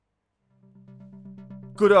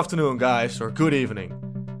Good afternoon, guys, or good evening.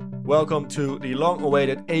 Welcome to the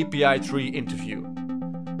long-awaited API 3 interview.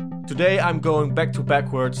 Today I'm going back to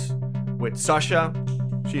backwards with Sasha.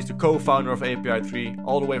 She's the co-founder of API 3,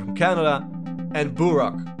 all the way from Canada, and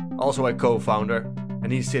Burak, also a co-founder,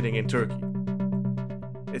 and he's sitting in Turkey.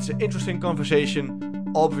 It's an interesting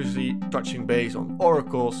conversation, obviously touching base on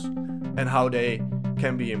oracles and how they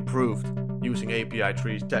can be improved using API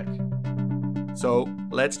 3's tech. So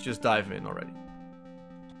let's just dive in already.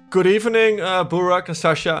 Good evening, Burak and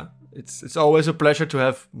Sasha. It's always a pleasure to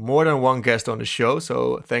have more than one guest on the show,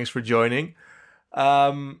 so thanks for joining.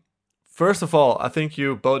 First of all, I think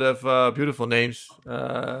you both have beautiful names,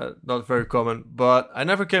 not very common, but I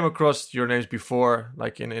never came across your names before,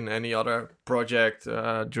 like in any other project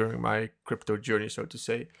during my crypto journey, so to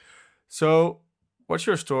say. So, what's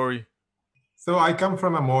your story? So I come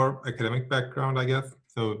from a more academic background, I guess.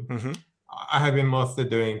 So I have been mostly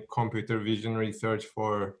doing computer vision research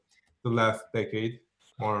for the last decade,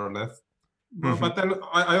 more or less. But then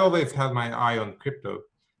I always had my eye on crypto.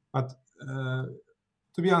 But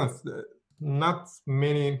to be honest, not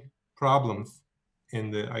many problems in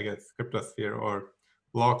the, I guess, cryptosphere or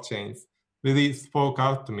blockchains really spoke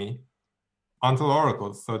out to me until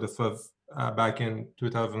oracles. So this was back in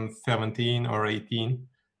 2017 or 18.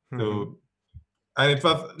 So, and it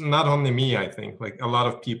was not only me, I think, like a lot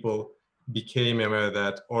of people became aware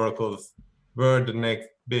that oracles were the next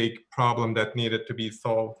big problem that needed to be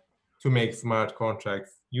solved to make smart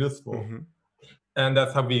contracts useful. And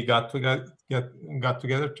that's how we got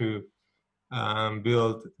together to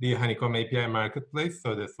build the Honeycomb API marketplace.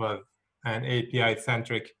 So this was an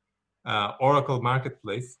API-centric Oracle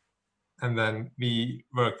marketplace. And then we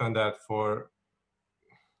worked on that for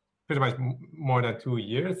pretty much more than 2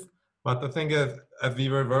 years. But the thing is, as we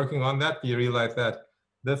were working on that, we realized that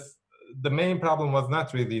the main problem was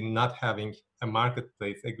not really not having a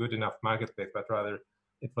marketplace, a good enough marketplace, but rather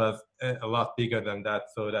it was a lot bigger than that.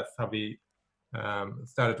 So that's how we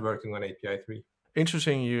started working on API 3.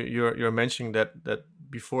 Interesting. You're mentioning that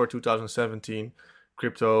before 2017,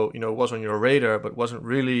 crypto was on your radar, but wasn't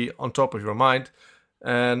really on top of your mind.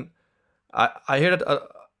 And I hear that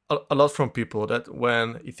a lot from people, that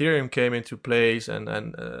when Ethereum came into place and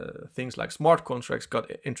things like smart contracts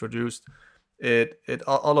got introduced, it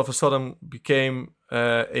all of a sudden became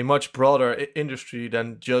a much broader industry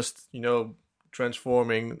than just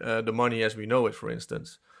transforming the money as we know it, for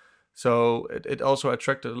instance. So it also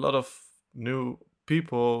attracted a lot of new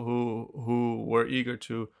people who were eager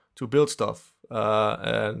to build stuff.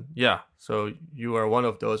 And yeah, so you are one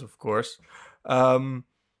of those, of course.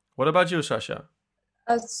 What about you, Sasha?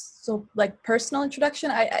 So like personal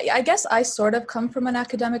introduction, I guess I sort of come from an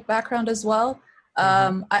academic background as well.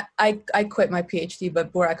 I quit my PhD,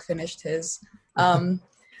 but Burak finished his. So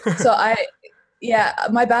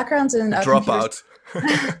my background's in dropout.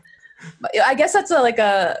 I guess that's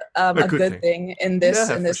a good thing in this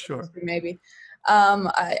sure. industry, maybe.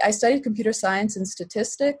 I studied computer science and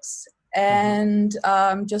statistics, and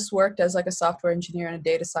just worked as like a software engineer and a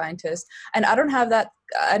data scientist. And I don't have that.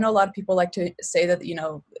 I know a lot of people like to say that,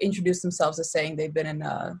 introduce themselves as saying they've been in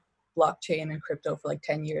blockchain and crypto for like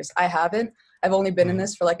 10 years. I haven't. I've only been in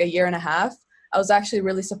this for like a year and a half. I was actually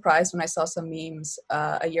really surprised when I saw some memes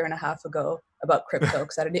a year and a half ago about crypto,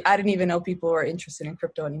 because I didn't even know people were interested in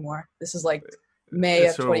crypto anymore. This is like May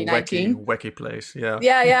of 2019. Wacky place, yeah.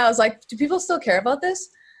 Yeah. I was like, do people still care about this?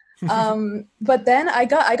 But then I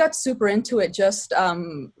got super into it just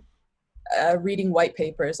reading white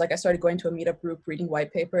papers. Like I started going to a meetup group, reading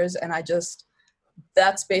white papers, and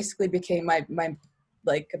that's basically became my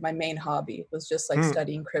main hobby, was just like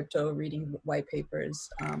studying crypto, reading white papers,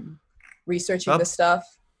 researching the stuff.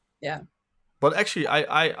 Yeah. But actually,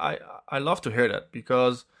 I love to hear that,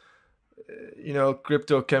 because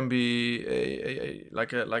crypto can be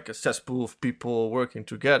a cesspool of people working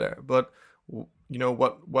together. But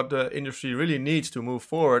what the industry really needs to move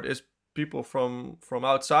forward is people from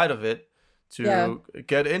outside of it to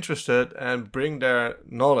get interested and bring their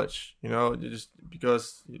knowledge. Just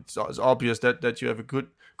because it's obvious that you have a good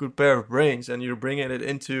pair of brains and you're bringing it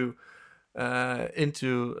into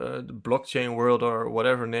the blockchain world, or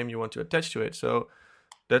whatever name you want to attach to it. So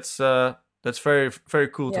that's very, very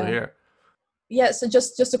cool to hear. Yeah. So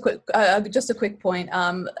just a quick point.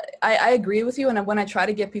 I agree with you. And when I try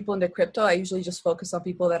to get people into crypto, I usually just focus on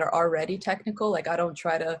people that are already technical. Like I don't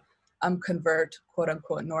try to convert quote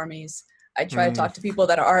unquote normies. I try to talk to people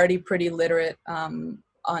that are already pretty literate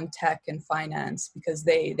on tech and finance, because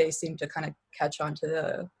they seem to kind of catch on to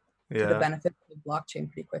the benefit of the blockchain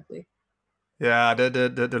pretty quickly. Yeah,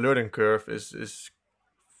 the learning curve is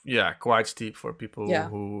quite steep for people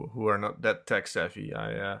who are not that tech savvy.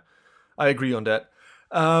 I agree on that.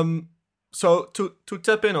 So to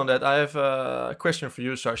tap in on that, I have a question for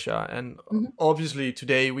you, Sasha. And obviously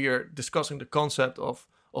today we are discussing the concept of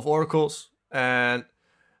oracles, and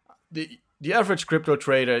the average crypto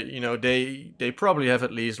trader, they probably have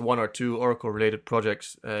at least one or two oracle related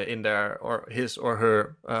projects in their or his or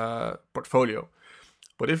her portfolio.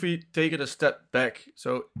 But if we take it a step back,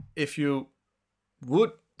 so if you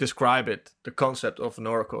would describe the concept of an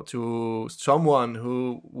oracle, to someone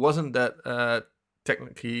who wasn't that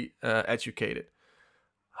technically educated,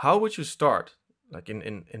 how would you start, like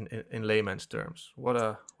in layman's terms, what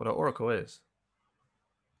a oracle is?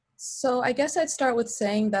 So I guess I'd start with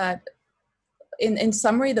saying that in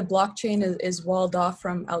summary, the blockchain is walled off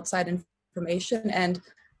from outside information, and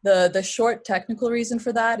the short technical reason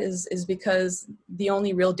for that is because the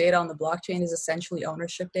only real data on the blockchain is essentially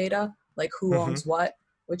ownership data, like who owns what,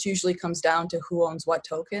 which usually comes down to who owns what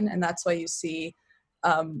token. And that's why you see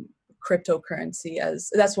cryptocurrency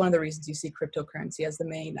that's one of the reasons you see cryptocurrency as the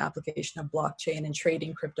main application of blockchain and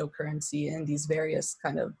trading cryptocurrency in these various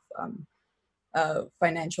kind of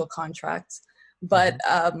financial contracts. But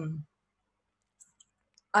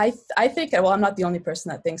I think, well, I'm not the only person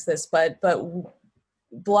that thinks this, but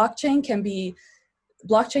blockchain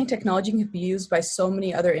technology can be used by so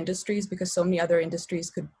many other industries, because so many other industries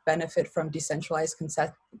could benefit from decentralized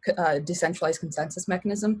consensus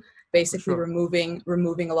mechanism, basically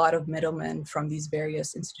removing a lot of middlemen from these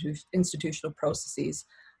various institutional processes,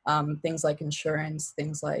 things like insurance,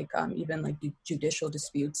 things like even like judicial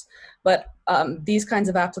disputes. But these kinds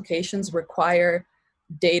of applications require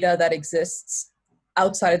data that exists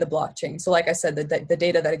outside of the blockchain. So like I said, the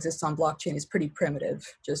data that exists on blockchain is pretty primitive.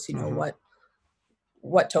 Just,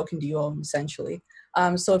 what token do you own, essentially.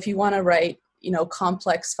 So if you want to write,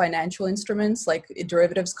 complex financial instruments like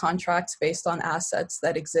derivatives contracts based on assets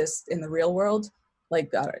that exist in the real world,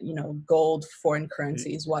 like, gold, foreign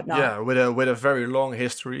currencies, whatnot. Yeah, with a very long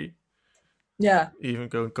history. Yeah. Even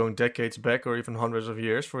going decades back, or even hundreds of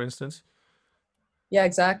years, for instance. Yeah,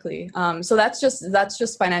 exactly. So that's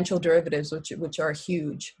just financial derivatives, which are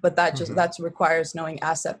huge, but that requires knowing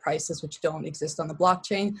asset prices, which don't exist on the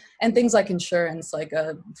blockchain, and things like insurance, like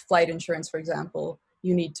flight insurance, for example.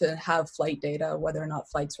 You need to have flight data, whether or not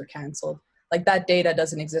flights were canceled. Like that data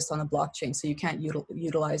doesn't exist on the blockchain, so you can't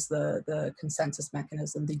utilize the consensus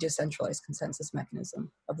mechanism, the decentralized consensus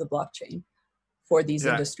mechanism of the blockchain for these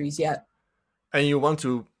industries yet. And you want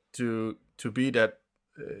to be that.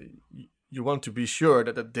 You want to be sure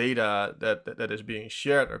that the data that is being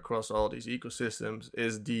shared across all these ecosystems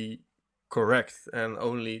is the correct and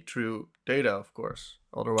only true data, of course.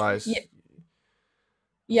 Otherwise...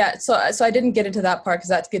 Yeah, so I didn't get into that part because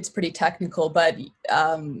that gets pretty technical, but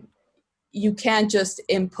you can't just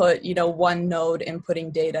input, one node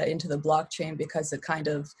inputting data into the blockchain, because it kind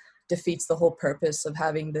of defeats the whole purpose of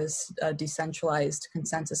having this decentralized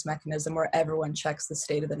consensus mechanism where everyone checks the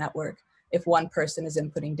state of the network. If one person is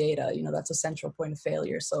inputting data, that's a central point of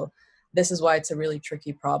failure. So this is why it's a really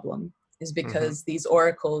tricky problem, is because these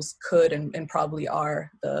oracles could and probably are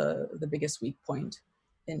the biggest weak point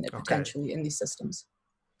potentially in these systems.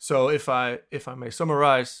 So if I may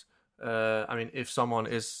summarize, if someone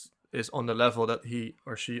is on the level that he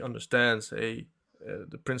or she understands the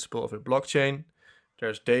principle of a blockchain,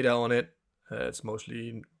 there's data on it. It's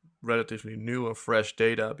mostly relatively new and fresh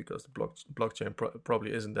data, because the blockchain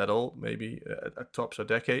probably isn't that old, maybe at tops a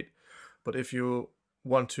decade. But if you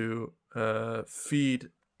want to feed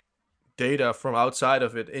data from outside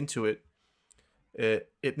of it into it,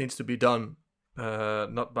 it needs to be done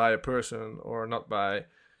not by a person or not by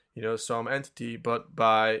some entity, but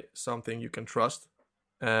by something you can trust,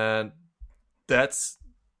 and that's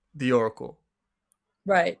the oracle.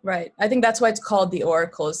 Right. I think that's why it's called the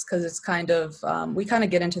oracles, because it's kind of, we kind of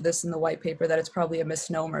get into this in the white paper, that it's probably a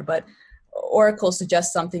misnomer, but oracle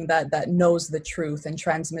suggests something that knows the truth and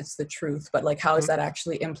transmits the truth, but like how is that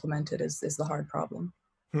actually implemented is the hard problem.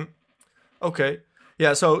 Okay.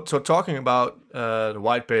 Yeah, so talking about the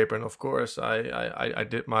white paper, and of course I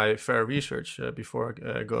did my fair research before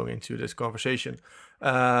going into this conversation.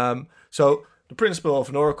 So the principle of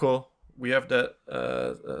an oracle, we have that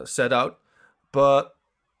set out. But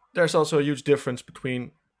there's also a huge difference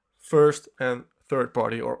between first and third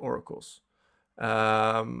party or oracles.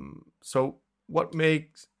 So what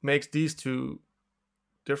makes these two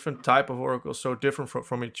different type of oracles so different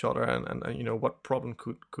from each other, and what problem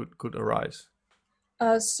could arise?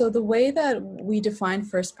 So the way that we define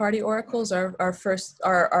first party oracles are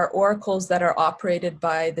oracles that are operated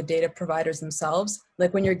by the data providers themselves.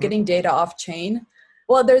 Like when you're getting data off chain,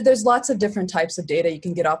 Well, there's lots of different types of data you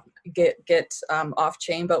can get off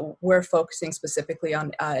chain, but we're focusing specifically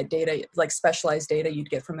on data, like specialized data you'd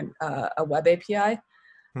get from a web API.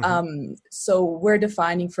 So we're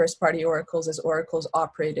defining first-party oracles as oracles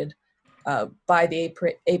operated by the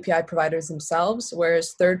API providers themselves,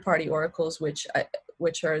 whereas third-party oracles, which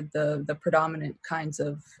are the predominant kinds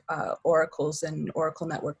of oracles and Oracle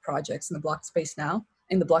network projects in the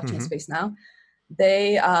blockchain space now,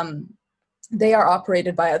 they are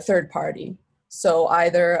operated by a third party. So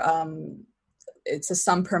either it's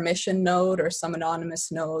some permission node or some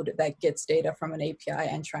anonymous node that gets data from an API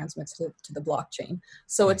and transmits to the blockchain.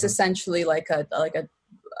 So it's essentially like a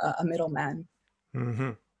middleman.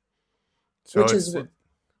 So which is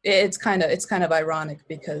it's kind of ironic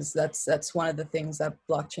because that's one of the things that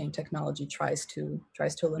blockchain technology tries to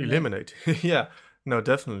eliminate. Yeah, no,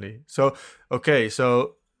 definitely. So okay,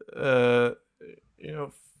 so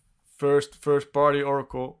first party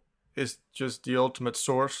oracle is just the ultimate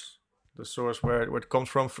source, the source where it comes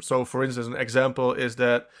from. So for instance, an example is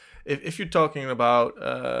that if you're talking about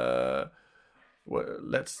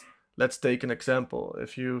let's take an example.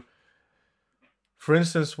 If you, for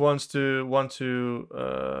instance, want to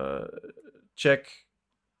check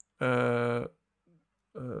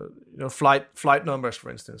flight numbers, for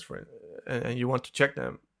instance, and you want to check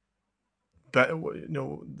them, but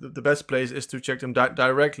the best place is to check them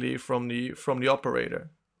directly from the operator,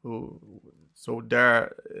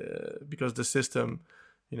 because the system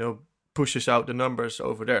pushes out the numbers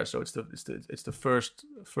over there. So it's the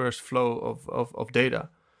first flow of data.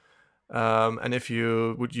 And if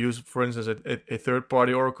you would use, for instance, a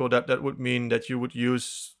third-party oracle, that would mean that you would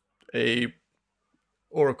use a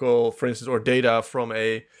oracle, for instance, or data from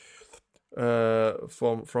a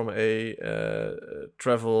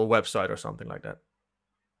travel website or something like that.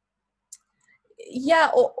 Yeah,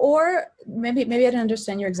 or maybe I didn't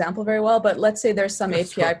understand your example very well, but let's say there's some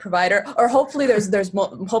API provider, or hopefully there's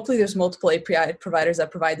multiple API providers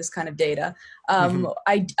that provide this kind of data.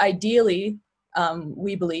 Ideally,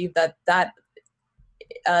 we believe that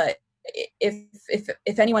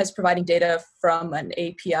if anyone is providing data from an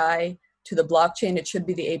API to the blockchain, it should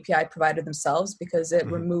be the API provider themselves, because it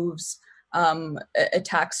removes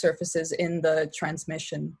attack surfaces in the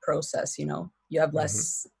transmission process. You have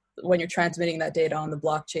less when you're transmitting that data on the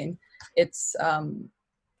blockchain. It's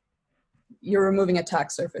you're removing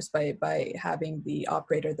attack surface by having the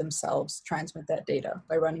operator themselves transmit that data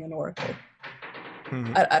by running an oracle.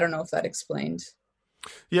 I don't know if that explained.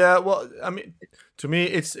 Yeah, well, I mean, to me,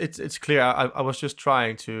 it's clear. I was just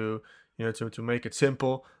trying to to make it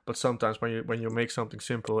simple, but sometimes when you make something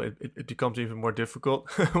simple, it becomes even more difficult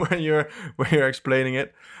when you're explaining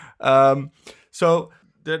it. So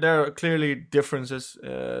there are clearly differences.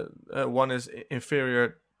 One is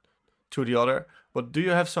inferior to the other. But do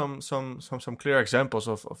you have some clear examples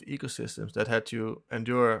of ecosystems that had to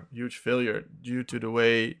endure huge failure due to the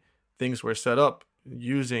way things were set up,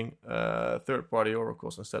 using third-party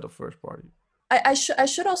oracles instead of first-party? I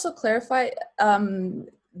should also clarify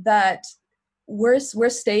that we're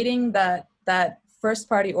stating that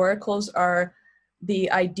first-party oracles are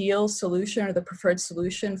the ideal solution or the preferred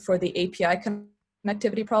solution for the API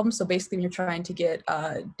connectivity problem. So basically, when you're trying to get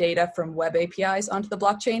data from web APIs onto the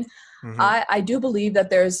blockchain, I do believe that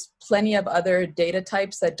there's plenty of other data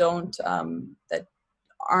types that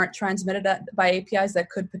aren't transmitted by APIs that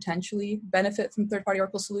could potentially benefit from third-party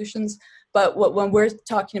Oracle solutions. But when we're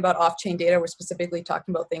talking about off-chain data, we're specifically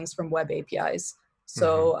talking about things from web APIs.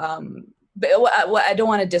 So but I don't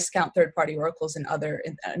want to discount third-party oracles in other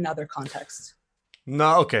contexts.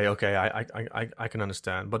 No, okay, I can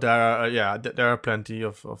understand, but there are plenty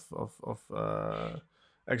of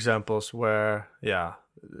examples where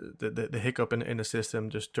the hiccup in the system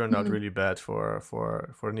just turned out really bad for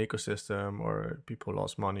an ecosystem, or people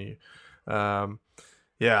lost money.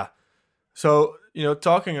 So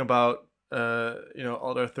talking about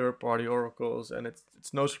other third-party oracles, and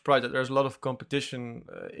it's no surprise that there's a lot of competition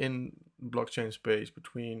in blockchain space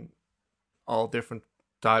between all different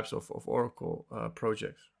types of oracle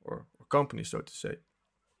projects or companies, so to say.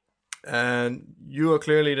 And you are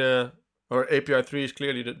clearly API 3 is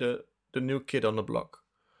clearly the new kid on the block.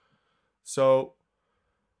 So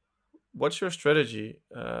what's your strategy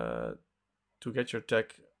to get your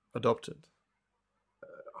tech adopted?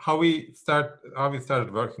 How we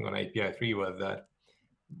started working on API 3 was that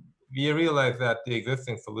we realized that the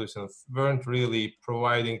existing solutions weren't really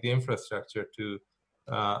providing the infrastructure to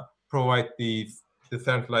provide these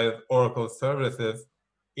decentralized Oracle services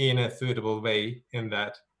in a suitable way. In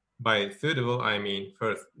that, by suitable, I mean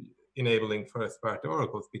first enabling first-party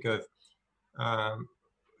oracles, because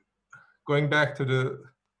going back to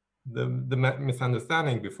the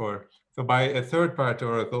misunderstanding before. So by a third-party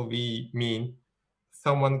oracle, we mean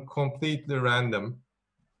someone completely random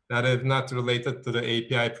that is not related to the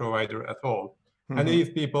API provider at all. And these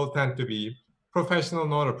people tend to be professional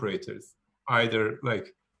node operators, either like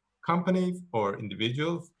companies or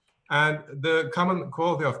individuals. And the common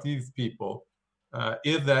quality of these people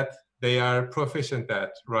is that they are proficient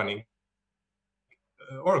at running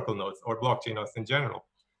Oracle nodes or blockchain nodes in general.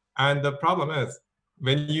 And the problem is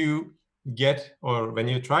when you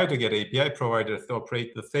try to get API providers to operate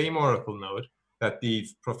the same Oracle node that these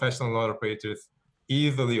professional node operators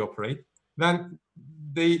easily operate, then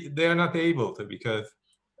they are not able to, because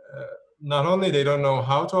not only they don't know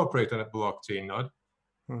how to operate on a blockchain node,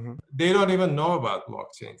 they don't even know about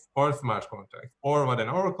blockchains or smart contracts or what an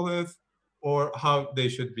Oracle is or how they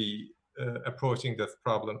should be approaching this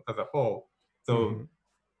problem as a whole. So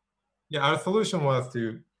yeah, our solution was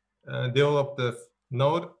to develop this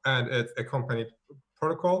node and its accompanied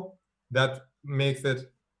protocol that makes it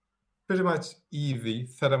pretty much easy,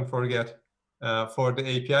 set and forget, for the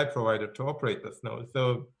API provider to operate this node.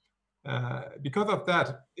 So because of that,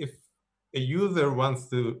 if a user wants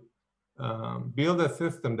to build a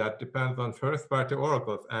system that depends on first-party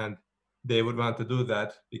oracles, and they would want to do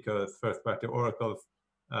that because first-party oracles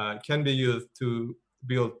can be used to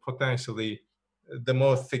build potentially the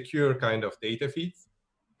most secure kind of data feeds,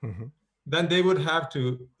 then they would have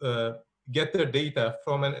to get their data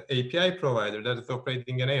from an API provider that is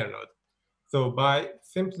operating an AIR node. So by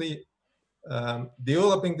simply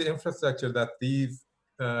developing the infrastructure that these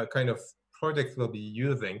kind of projects will be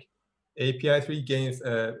using, API3 gains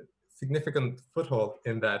a significant foothold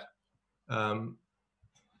in that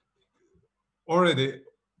already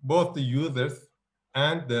both the users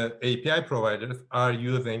and the API providers are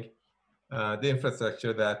using the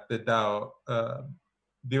infrastructure that the DAO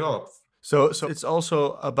develops. So it's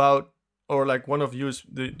also about, or like one of the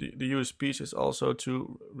USPs is also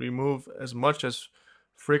to remove as much as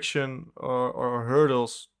friction or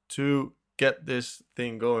hurdles to get this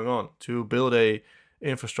thing going on, to build a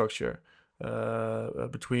infrastructure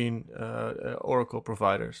between Oracle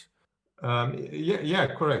providers. Yeah,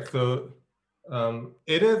 correct. So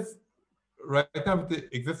it is right now with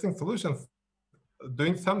the existing solutions,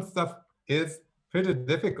 doing some stuff is pretty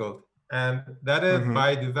difficult, and that is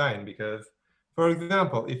by design, because, for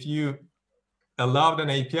example, if you allowed an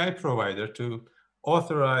API provider to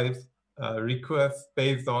authorize requests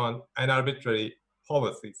based on an arbitrary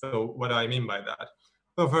policy. So what do I mean by that?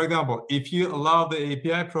 So for example, if you allow the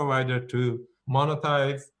API provider to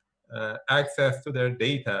monetize access to their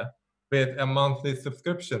data with a monthly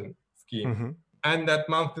subscription scheme, and that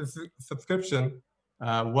monthly subscription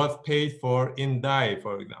was paid for in DAI,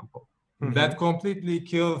 for example, that completely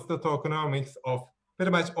kills the tokenomics of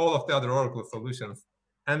pretty much all of the other Oracle solutions.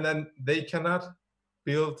 And then they cannot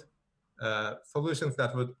build solutions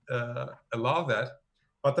that would allow that.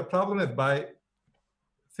 But the problem is,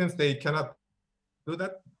 since they cannot do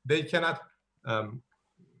that, they cannot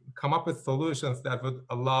come up with solutions that would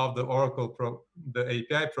allow the the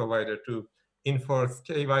API provider to enforce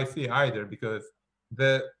KYC either, because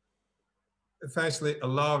essentially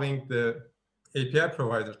allowing the API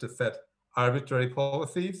provider to set arbitrary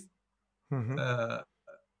policies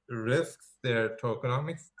risks their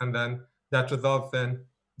tokenomics, and then that results in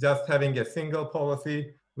just having a single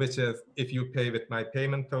policy, which is if you pay with my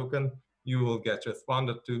payment token, you will get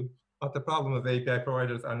responded to. But the problem is API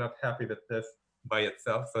providers are not happy with this by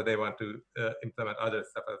itself, so they want to implement other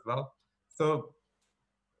stuff as well. So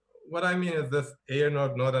what I mean is this AIR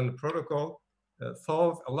node and protocol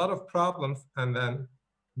solves a lot of problems, and then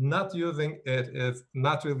not using it is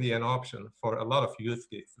not really an option for a lot of use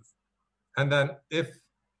cases. And then if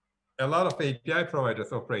a lot of API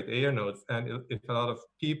providers operate AIR nodes, and if a lot of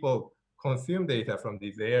people consume data from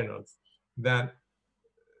these AIR nodes, then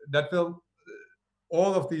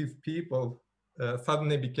all of these people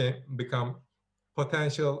suddenly become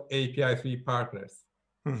potential API3 partners.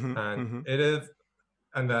 It is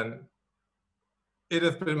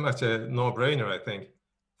pretty much a no-brainer, I think,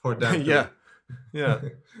 for them to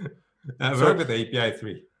work with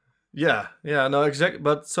API3. No, exactly.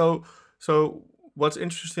 But so what's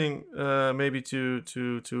interesting, maybe to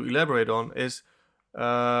elaborate on, is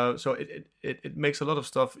so it makes a lot of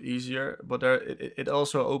stuff easier, but it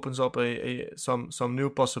also opens up some new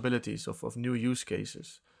possibilities of new use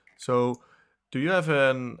cases. So, do you have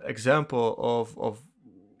an example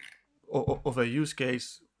of a use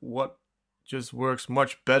case what just works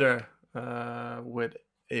much better with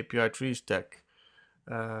API3 stack?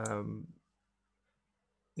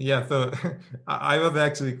 Yeah, so I was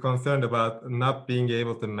actually concerned about not being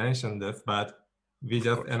able to mention this, but we Of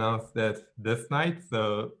just course. announced that this night,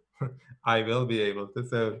 so I will be able to.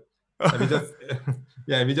 So we just,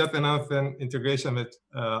 yeah, we just announced an integration with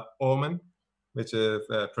Omen, which is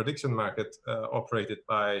a prediction market operated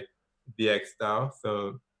by DXDAO.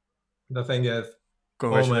 So the thing is,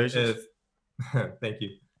 Omen Congratulations. is, thank you.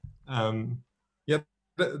 Yeah,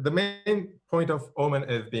 the main point of Omen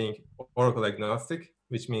is being Oracle agnostic,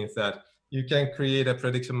 which means that you can create a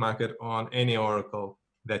prediction market on any Oracle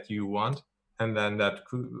that you want, and then that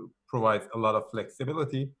provides a lot of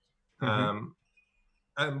flexibility.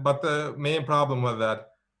 But the main problem was that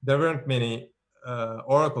there weren't many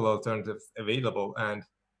Oracle alternatives available, and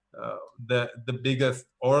the biggest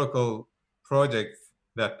Oracle projects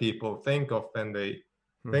that people think of when they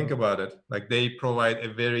think about it, like they provide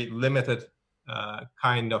a very limited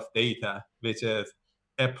kind of data, which is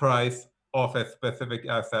a price of a specific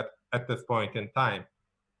asset at this point in time,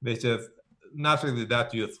 which is not really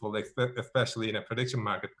that useful, especially in a prediction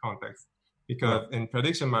market context, because in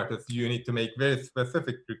prediction markets, you need to make very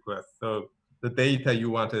specific requests. So the data you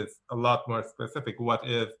want is a lot more specific. What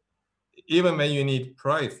if, even when you need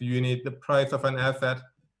price, you need the price of an asset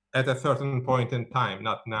at a certain point in time,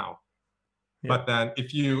 not now. Yeah. But then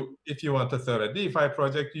if you want to serve a DeFi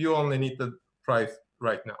project, you only need the price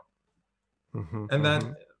right now. And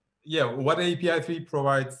then, yeah, what API 3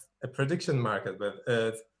 provides a prediction market with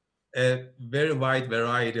is a very wide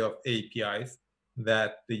variety of APIs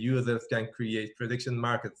that the users can create prediction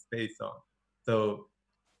markets based on. So,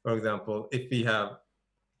 for example, if we have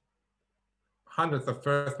hundreds of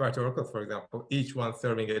first-party oracles, for example, each one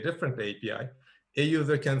serving a different API, a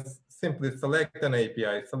user can simply select an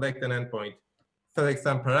API, select an endpoint, select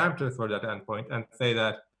some parameters for that endpoint, and say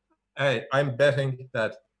that, hey, I'm betting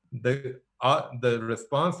that the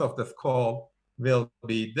response of this call will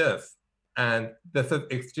be this. And this is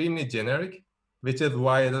extremely generic, which is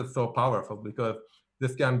why it is so powerful, because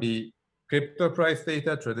this can be crypto price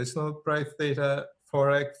data, traditional price data,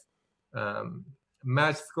 Forex,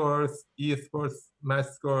 match scores, esports match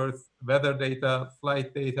scores, weather data,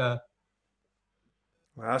 flight data.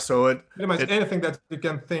 So pretty much anything that you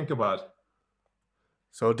can think about.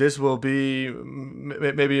 So this will be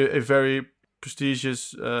maybe a very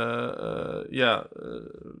prestigious,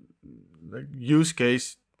 use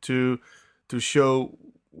case to show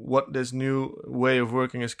what this new way of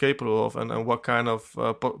working is capable of, and what kind of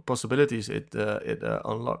possibilities it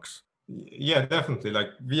unlocks. Yeah, definitely. Like,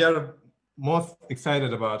 we are most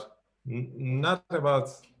excited about not about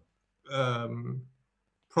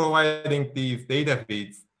providing these data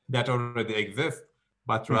feeds that already exist,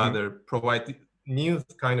 but rather provide new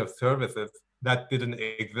kind of services that didn't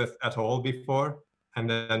exist at all before, and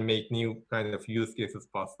then make new kind of use cases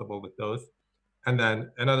possible with those. And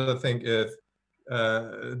then another thing is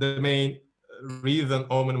the main reason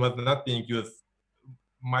Omen was not being used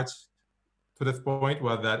much to this point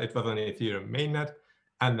was that it was on Ethereum mainnet,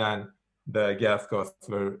 and then the gas costs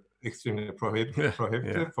were extremely prohibitive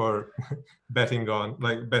for betting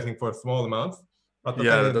for small amounts. But the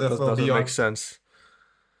thing is, that doesn't make sense.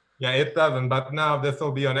 Yeah, it doesn't. But now this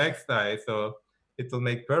will be on XDAI, so it will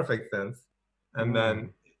make perfect sense. And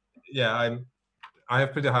then, yeah, I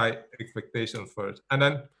have pretty high expectations for it. And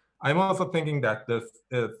then I'm also thinking that this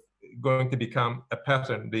is going to become a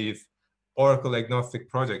pattern, these Oracle agnostic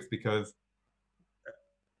projects, because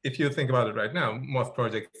if you think about it right now, most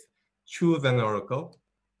projects choose an Oracle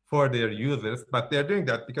for their users, but they're doing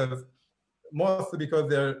that mostly because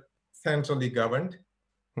they're centrally governed.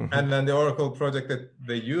 And then the Oracle project that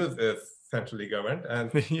they use is centrally governed, and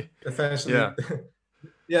essentially,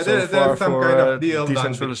 there's some kind of deal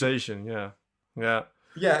decentralization.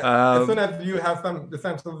 As soon as you have some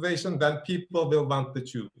decentralization, then people will want to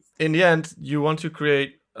choose. In the end, you want to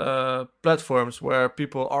create platforms where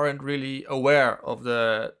people aren't really aware of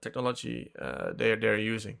the technology they're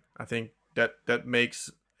using. I think that makes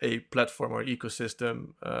a platform or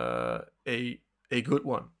ecosystem a good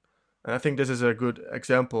one. And I think this is a good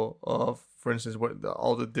example of, for instance,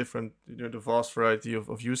 all the different, the vast variety of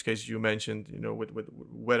use cases you mentioned, with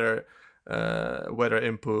weather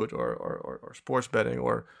input or sports betting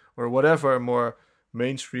or whatever more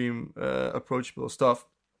mainstream approachable stuff.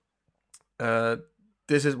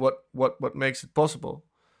 This is what makes it possible.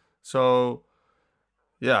 So,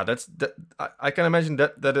 yeah, I can imagine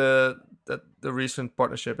that the recent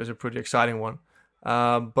partnership is a pretty exciting one.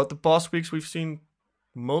 But the past weeks we've seen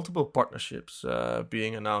multiple partnerships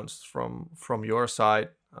being announced from your side.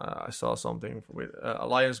 I saw something with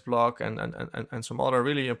Alliance Block and some other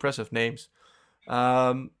really impressive names.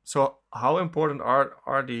 So how important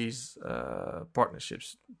are these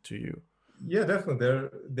partnerships to you? Yeah, definitely.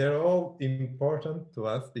 They're all important to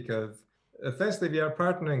us because essentially we are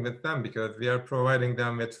partnering with them because we are providing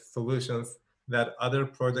them with solutions that other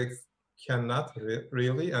projects cannot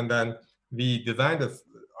really. And then we designed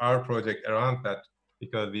our project around that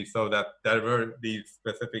because we saw that there were these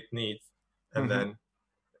specific needs, and then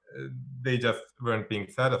they just weren't being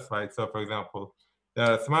satisfied. So, for example, there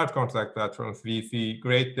are smart contract platforms. We see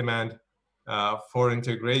great demand for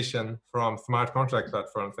integration from smart contract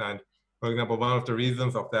platforms. And for example, one of the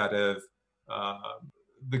reasons of that is uh,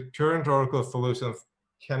 the current Oracle solutions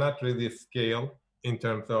cannot really scale in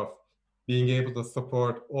terms of being able to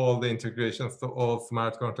support all the integrations to all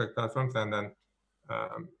smart contract platforms. And then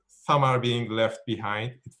some are being left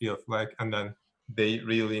behind, it feels like. And then they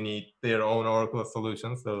really need their own Oracle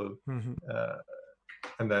solutions. So,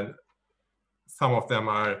 and then some of them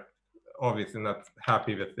are obviously not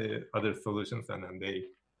happy with the other solutions, and then they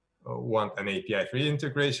want an API-free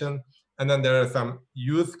integration. And then there are some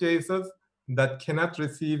use cases that cannot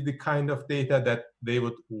receive the kind of data that they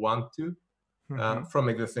would want to from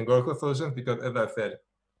existing Oracle solutions, because as I said,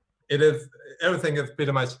 everything is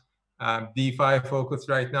pretty much DeFi focused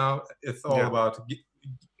right now. It's all about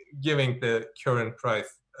giving the current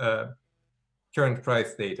price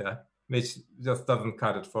data, which just doesn't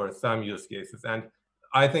cut it for some use cases. And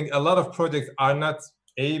I think a lot of projects are not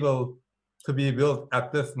able to be built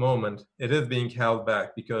at this moment. It is being held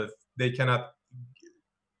back because they cannot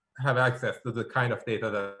have access to the kind of data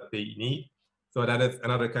that they need. So that is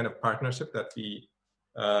another kind of partnership that we,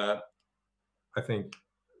 I think,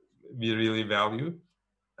 we really value.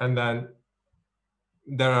 And then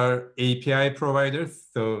there are API providers.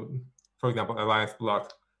 So, for example, Alliance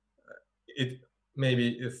Block,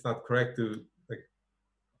 maybe it's not correct to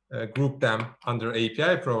group them under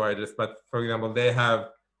API providers, but for example, they have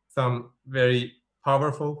some very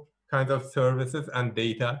powerful kinds of services and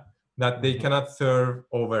data that they cannot serve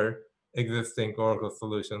over existing Oracle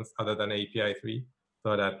solutions other than API-free.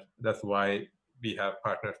 So that's why we have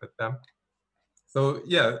partnered with them. So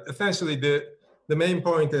yeah, essentially the main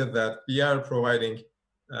point is that we are providing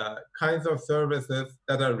kinds of services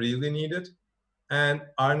that are really needed and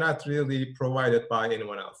are not really provided by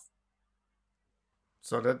anyone else.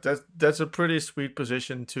 So that's a pretty sweet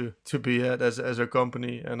position to be at as a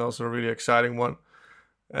company, and also a really exciting one.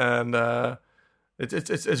 And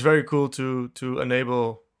it's very cool to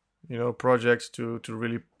enable projects to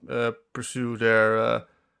really pursue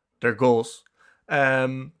their goals.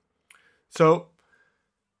 So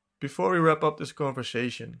before we wrap up this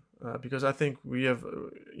conversation, because I think we have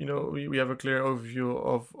we have a clear overview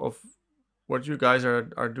of what you guys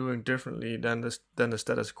are doing differently than the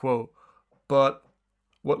status quo, but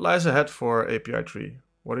what lies ahead for API-3?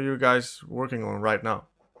 What are you guys working on right now?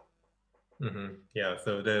 Yeah,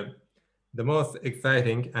 so the most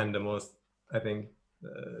exciting and the most, I think,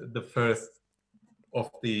 the first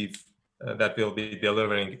of these that we'll be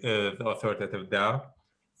delivering is authoritative DAO.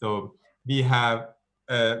 So we have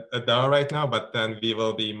a DAO right now, but then we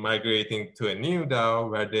will be migrating to a new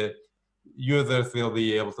DAO where the users will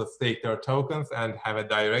be able to stake their tokens and have a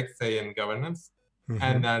direct say in governance.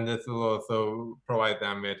 And then this will also provide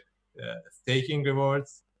them with staking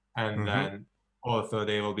rewards. And then also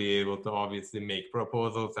they will be able to obviously make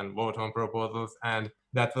proposals and vote on proposals. And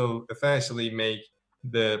that will essentially make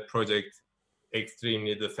the project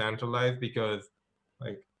extremely decentralized, because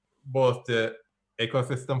like both the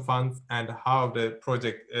ecosystem funds and how the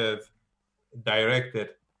project is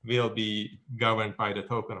directed will be governed by the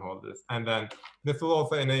token holders. And then this will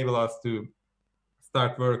also enable us to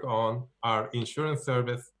start work on our insurance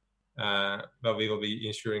service, but we will be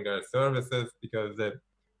insuring our services, because that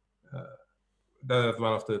is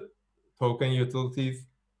one of the token utilities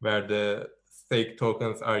where the stake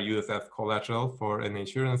tokens are used as collateral for an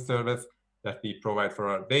insurance service that we provide for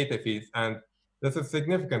our data feeds. And this is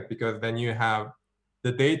significant because when you have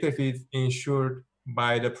the data feeds insured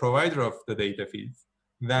by the provider of the data feeds,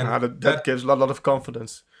 then that gives a lot of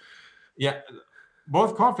confidence. Yeah,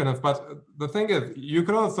 both confidence, but the thing is, you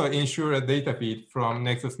could also insure a data feed from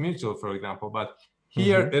Nexus Mutual, for example. But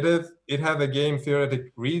here it has a game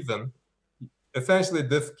theoretic reason. Essentially,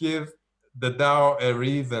 this gives the DAO a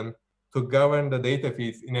reason to govern the data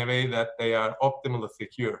feeds in a way that they are optimally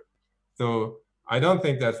secure. So I don't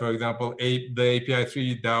think that, for example, the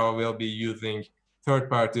API-3 DAO will be using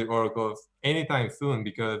third-party oracles anytime soon,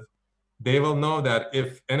 because they will know that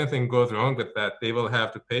if anything goes wrong with that, they will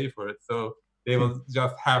have to pay for it. So they will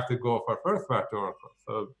just have to go for first-party oracles.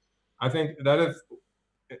 So I think that is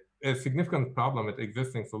a significant problem with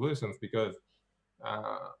existing solutions, because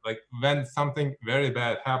like when something very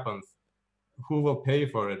bad happens, who will pay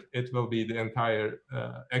for it? It will be the entire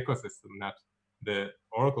ecosystem, not the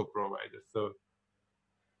Oracle provider. So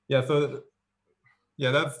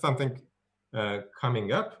that's something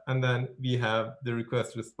coming up. And then we have the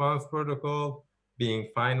request response protocol being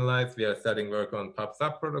finalized. We are starting work on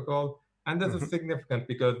PubSub protocol. And this is significant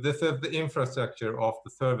because this is the infrastructure of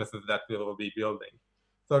the services that we will be building.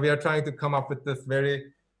 So we are trying to come up with this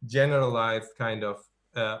very generalized kind of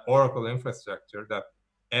Oracle infrastructure that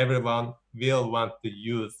everyone will want to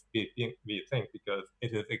use, we think, because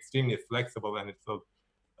it is extremely flexible and it will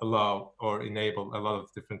allow or enable a lot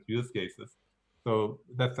of different use cases. So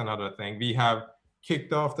that's another thing. We have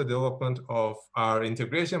kicked off the development of our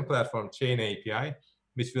integration platform, Chain API,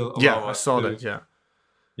 which will allow us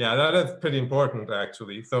Yeah, that is pretty important,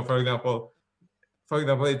 actually. So for example,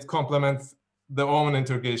 it complements the Omen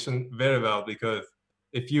integration very well, because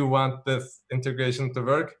if you want this integration to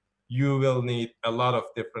work, you will need a lot of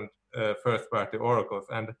different first-party oracles.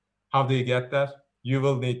 And how do you get that? You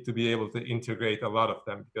will need to be able to integrate a lot of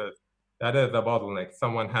them, because that is a bottleneck.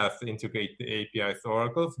 Someone has to integrate the APIs to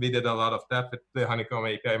oracles. We did a lot of that with the Honeycomb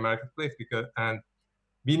API Marketplace, and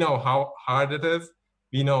we know how hard it is.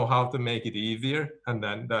 We know how to make it easier, and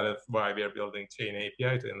then that is why we are building Chain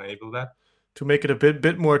API to enable that. To make it a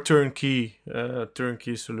bit more turnkey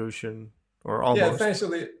solution, or almost. Yeah,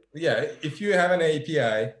 essentially, if you have an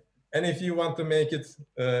API, and if you want to make it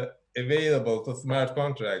available to smart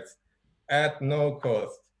contracts at no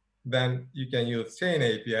cost, then you can use Chain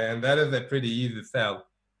API, and that is a pretty easy sell.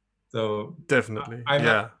 So definitely,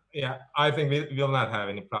 I think we will not have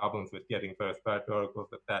any problems with getting first-party oracles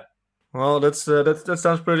with that. Well, that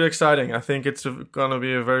sounds pretty exciting. I think it's gonna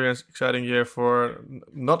be a very exciting year for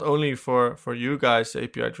not only for you guys,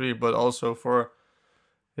 API Tree, but also for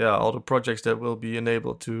all the projects that will be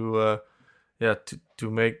enabled to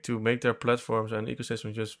make their platforms and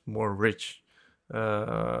ecosystems just more rich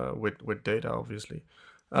with data, obviously.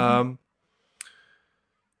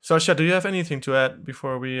 Sasha, do you have anything to add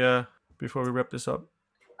before we wrap this up?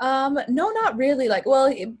 No, not really.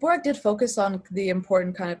 Borg did focus on the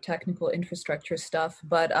important kind of technical infrastructure stuff,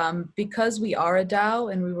 but because we are a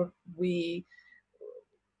DAO and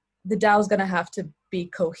the DAO is going to have to be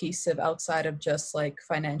cohesive outside of just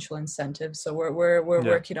financial incentives. So we're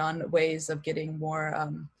working on ways of getting more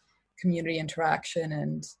community interaction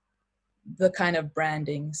and the kind of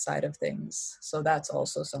branding side of things. So that's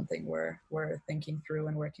also something we're thinking through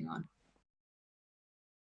and working on.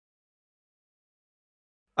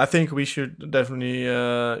 I think we should definitely,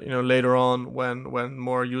 later on when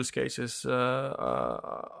more use cases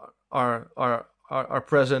are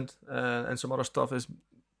present and some other stuff is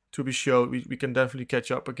to be shown, we can definitely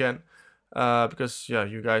catch up again, because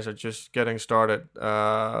you guys are just getting started,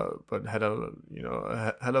 but had a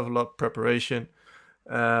hell of a lot of preparation.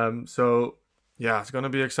 So it's gonna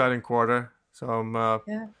be an exciting quarter. So I'm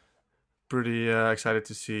pretty excited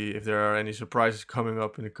to see if there are any surprises coming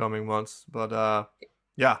up in the coming months. But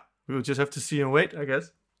we will just have to see and wait, I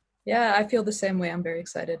guess. Yeah, I feel the same way. I'm very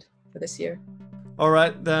excited for this year. All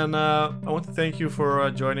right, then I want to thank you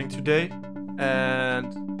for joining today,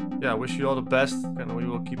 and wish you all the best. And we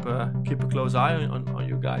will keep a close eye on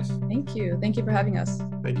you guys. Thank you for having us.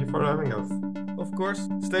 Thank you for having us. Of course,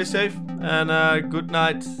 stay safe, and good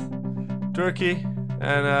night, Turkey,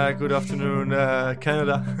 and good afternoon,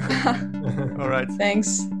 Canada. All right.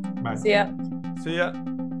 Thanks. Bye. See ya. See ya.